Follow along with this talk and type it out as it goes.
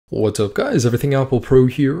What's up guys, Everything Apple Pro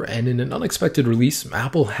here, and in an unexpected release,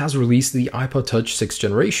 Apple has released the iPod Touch 6th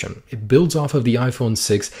generation. It builds off of the iPhone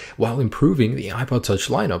 6 while improving the iPod Touch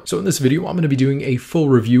lineup. So in this video, I'm going to be doing a full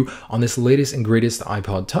review on this latest and greatest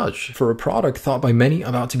iPod Touch. For a product thought by many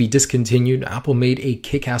about to be discontinued, Apple made a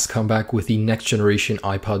kick-ass comeback with the next generation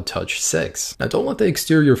iPod Touch 6. Now don't let the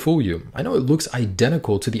exterior fool you. I know it looks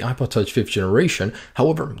identical to the iPod Touch 5th generation,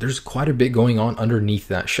 however, there's quite a bit going on underneath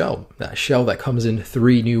that shell. That shell that comes in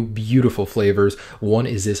three new beautiful flavors. One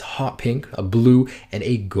is this hot pink, a blue, and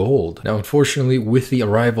a gold. Now unfortunately, with the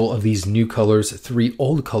arrival of these new colors, three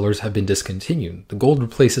old colors have been discontinued. The gold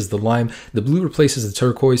replaces the lime, the blue replaces the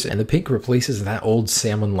turquoise, and the pink replaces that old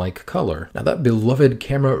salmon-like color. Now that beloved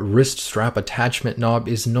camera wrist strap attachment knob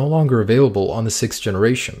is no longer available on the 6th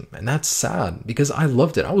generation, and that's sad because I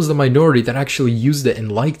loved it. I was the minority that actually used it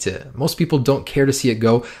and liked it. Most people don't care to see it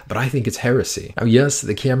go, but I think it's heresy. Now yes,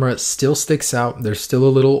 the camera still sticks out. There's still a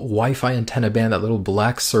little Wi-Fi antenna band, that little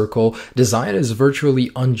black circle. Design is virtually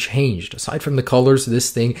unchanged. Aside from the colors, this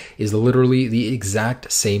thing is literally the exact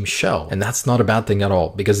same shell. And that's not a bad thing at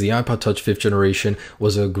all, because the iPod Touch 5th generation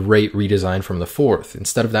was a great redesign from the 4th.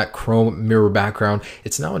 Instead of that chrome mirror background,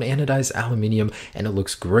 it's now an anodized aluminum, and it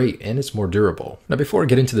looks great, and it's more durable. Now before I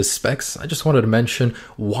get into the specs, I just wanted to mention,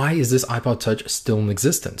 why is this iPod Touch still in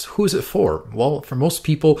existence? Who is it for? Well, for most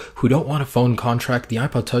people who don't want a phone contract, the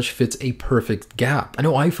iPod Touch fits a perfect gap. I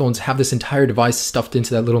know iPhones have this entire device stuffed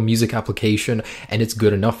into that little music application, and it's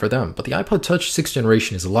good enough for them. But the iPod Touch 6th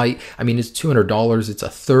generation is light. I mean, it's $200. It's a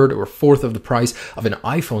third or fourth of the price of an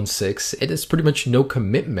iPhone 6. It is pretty much no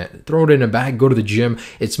commitment. Throw it in a bag, go to the gym.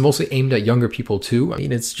 It's mostly aimed at younger people too. I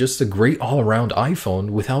mean, it's just a great all-around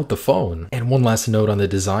iPhone without the phone. And one last note on the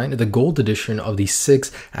design, the gold edition of the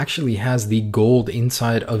 6 actually has the gold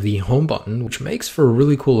inside of the home button, which makes for a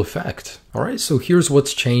really cool effect. Alright, so here's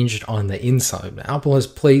what's changed on the inside. Apple has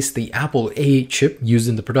placed the Apple A8 chip used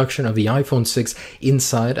in the production of the iPhone 6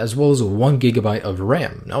 inside, as well as 1GB of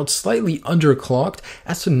RAM. Now it's slightly underclocked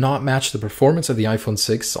as to not match the performance of the iPhone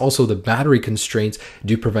 6. Also, the battery constraints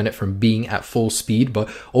do prevent it from being at full speed, but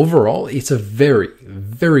overall, it's a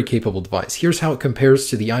very capable device. Here's how it compares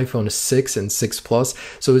to the iPhone 6 and 6 Plus.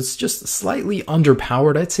 So it's just slightly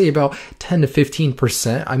underpowered. I'd say about 10 to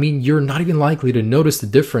 15%. I mean, you're not even likely to notice the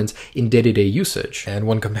difference in day-to-day usage. And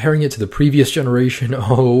when comparing it to the previous generation,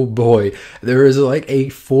 oh boy, there is like a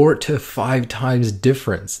 4 to 5 times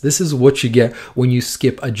difference. This is what you get when you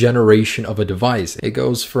skip a generation of a device. It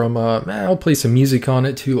goes from, I'll play some music on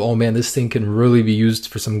it to, oh man, this thing can really be used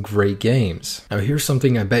for some great games. Now here's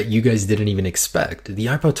something I bet you guys didn't even expect. The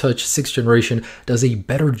iPod Touch 6th generation does a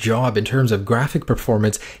better job in terms of graphic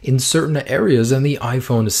performance in certain areas than the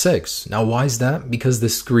iPhone 6. Now why is that? Because the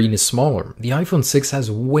screen is smaller. The iPhone 6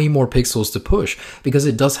 has way more pixels to push because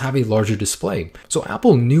it does have a larger display. So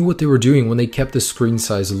Apple knew what they were doing when they kept the screen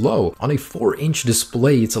size low. On a 4-inch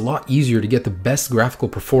display, it's a lot easier to get the best graphical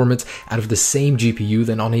performance out of the same GPU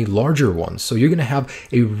than on a larger one. So you're going to have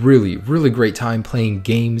a really great time playing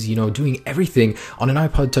games, you know, doing everything on an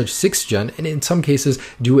iPod Touch 6th gen, and in some cases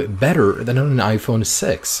do it better than on an iPhone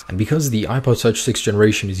 6. And because the iPod Touch 6th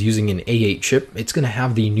generation is using an A8 chip, it's going to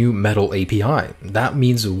have the new Metal API. That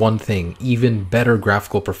means one thing, even better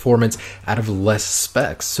graphical performance out of less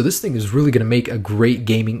specs. So this thing is really going to make a great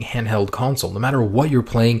gaming handheld console. No matter what you're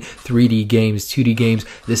playing, 3D games, 2D games,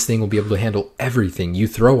 this thing will be able to handle everything you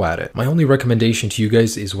throw at it. My only recommendation to you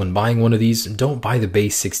guys is when buying one of these, don't buy the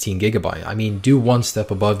base 16GB. I mean, do one step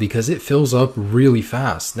above because it fills up really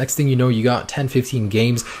fast. Next thing you know, you got 10-15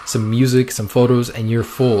 games, some music, some photos, and you're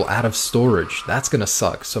full out of storage. That's going to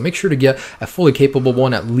suck. So make sure to get a fully capable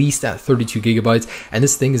one, at least at 32GB, and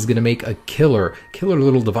this thing is going to make a killer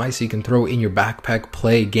little device you can throw in your backpack,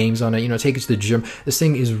 play games on it, you know, take it to the gym. This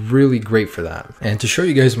thing is really great for that. And to show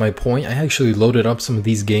you guys my point, I actually loaded up some of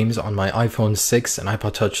these games on my iPhone 6 and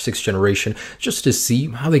iPod Touch 6th generation just to see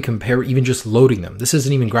how they compare, even just loading them. This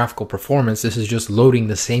isn't even graphical performance, this is just loading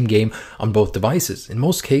the same game on both devices. In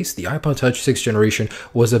most cases, the iPod Touch 6th generation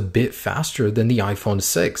was a bit faster than the iPhone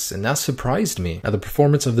 6, and that surprised me. Now, the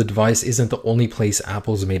performance of the device isn't the only place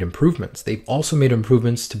Apple's made improvements. They've also made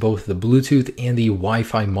improvements to both the Bluetooth and the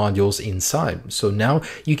Wi-Fi modules inside. So now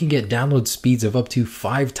you can get download speeds of up to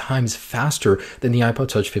 5 times faster than the iPod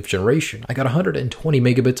Touch 5th generation. I got 120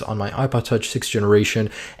 megabits on my iPod Touch 6th generation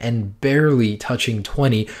and barely touching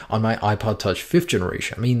 20 on my iPod Touch 5th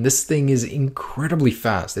generation. I mean, this thing is incredibly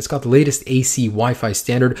fast. It's got the latest AC Wi-Fi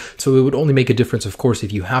standard, so it would only make a difference, of course,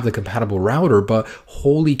 if you have the compatible router, but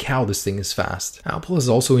holy cow, this thing is fast. Apple has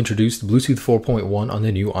also introduced Bluetooth 4.1 on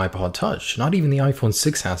the new iPod Touch. Not even the iPhone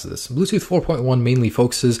 6 has this. Bluetooth 4.1 mainly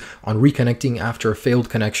focuses on reconnecting after a failed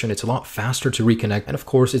connection. It's a lot faster to reconnect, and of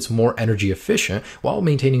course it's more energy efficient while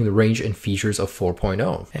maintaining the range and features of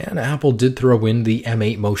 4.0. And Apple did throw in the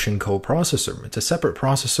M8 Motion coprocessor. It's a separate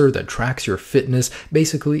processor that tracks your fitness.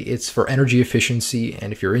 Basically, it's for energy efficiency,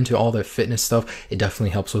 and if you're into all that fitness stuff, it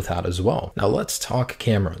definitely helps with that as well. Now let's talk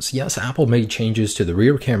cameras. Yes, Apple made changes to the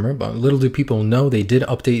rear camera, but little do people know they did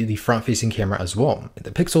update the front-facing camera as well.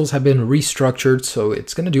 The pixels have been restructured, so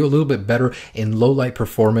it's going to do a little bit better in low light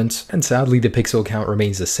performance, and sadly the pixel count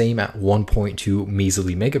remains the same at 1.2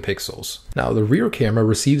 measly megapixels. Now the rear camera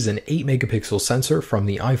receives an 8 megapixel sensor from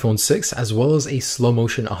the iPhone 6 as well as a slow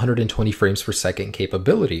motion 120 frames per second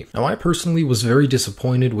capability. Now I personally was very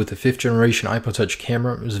disappointed with the 5th generation iPod Touch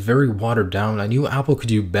camera. It was very watered down. I knew Apple could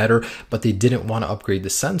do better, but they didn't want to upgrade the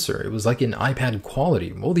sensor. It was like an iPad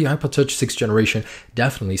quality. Well, the iPod Touch 6th generation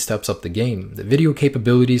definitely steps up the game. The video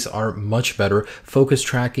capabilities are much better. Focus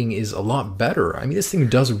tracking is a lot better. I mean, this thing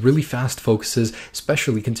does really fast focuses,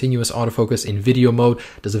 especially continuous autofocus in video mode,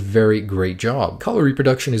 does a very great job. Color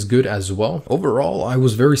reproduction is good as well. Overall, I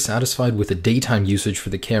was very satisfied with the daytime usage for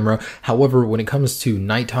the camera. However, when it comes to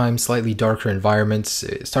nighttime, slightly darker environments,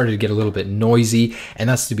 it started to get a little bit noisy, and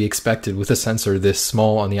that's to be expected with a sensor this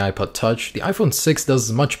small on the iPod Touch. The iPhone 6 does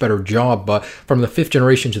a much better job, but from the 5th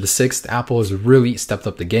generation to the 6th, Apple has really stepped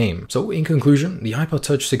up the game. So in conclusion, the iPod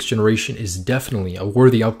Touch 6th generation is definitely a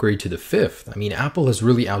worthy upgrade to the 5th. I mean, Apple has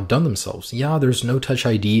really outdone themselves. Yeah, there's no Touch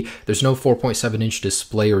ID, there's no 4.7-inch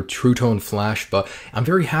display or True Tone flash, but I'm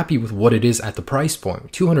very happy with what it is at the price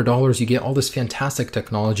point. $200, you get all this fantastic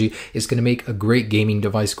technology. It's going to make a great gaming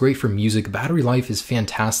device, great for music. Battery life is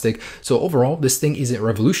fantastic. So overall, this thing isn't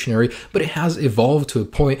revolutionary, but it has evolved to a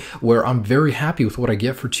point where I'm very happy with what I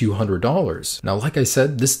get for $200. Now, like I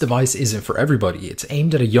said, this device isn't for everybody. It's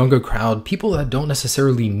aimed at a younger crowd, people that don't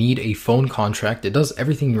necessarily need a phone contract. It does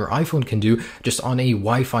everything your iPhone can do, just on a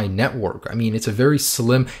Wi-Fi network. I mean, it's a very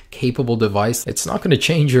slim, capable device. It's not going to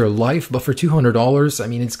change your life, but for $200, I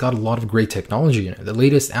mean, it's got a lot of great technology in it. The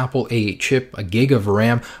latest Apple A8 chip, a gig of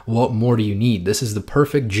RAM, what more do you need? This is the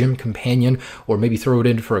perfect gym companion, or maybe throw it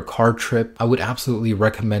in for a car trip. I would absolutely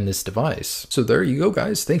recommend this device. So there you go,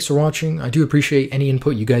 guys. Thanks for watching. I do appreciate any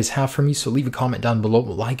input you guys have for me, so leave a comment down below,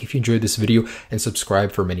 like if you enjoyed this video, and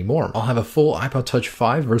subscribe for many more. I'll have a full iPod Touch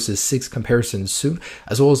 5 versus 6 comparison soon,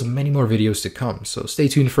 as well as many more videos to come, so stay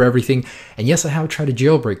tuned for everything. And yes, I have tried to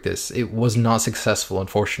jailbreak this. It was not successful,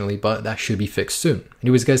 unfortunately, but that should be fixed soon.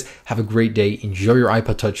 Anyways, guys, have a great day. Enjoy your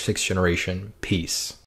iPod Touch 6th generation. Peace.